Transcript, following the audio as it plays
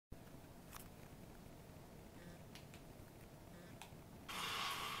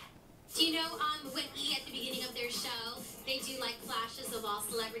crushes of all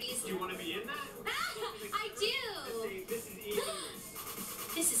celebrities. Do you want to be in that? I do! This is E!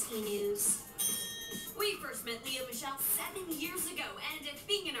 News. This is E! News. We first met Lea Michele 7 years ago, and if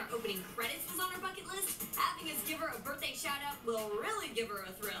being in our opening credits was on our bucket list, having us give her a birthday shout-out will really give her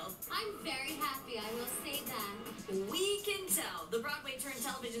a thrill. I'm very happy, I will say that. We can tell the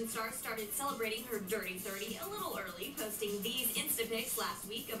Broadway-turned-television star started celebrating her Dirty 30 a little early, posting these Instapics last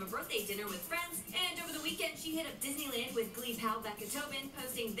week of a birthday dinner with friends, and over the weekend she hit up Disneyland with Glee pal Becca Tobin,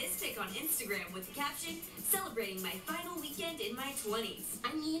 posting this pic on Instagram with the caption, "Celebrating my final weekend in my 20s.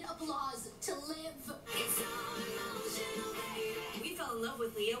 I need applause to live. We fell in love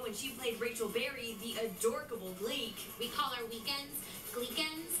with Lea when she played Rachel Berry, the adorkable Gleek. We call our weekends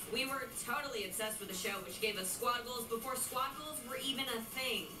Gleekends. We were totally obsessed with the show, which gave us squad goals before squad goals were even a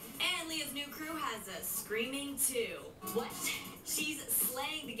thing. And Lea's new crew has us screaming too. What? She's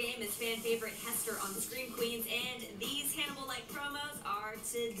slaying the game as fan favorite Hester on Scream Queens, and these Hannibal-like promos are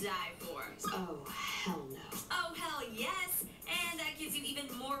to die for. Oh, hell no. Oh, hell yes! And that gives you even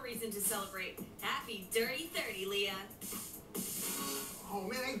more reason to celebrate. Happy Dirty 30, Lea. Oh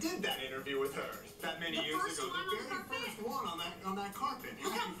man, I did that interview with her that many years ago. The very first one on that carpet.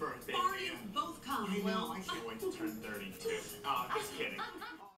 Happy birthday, Far Lea. you've both come. I know, I can't wait to turn 32. Just kidding.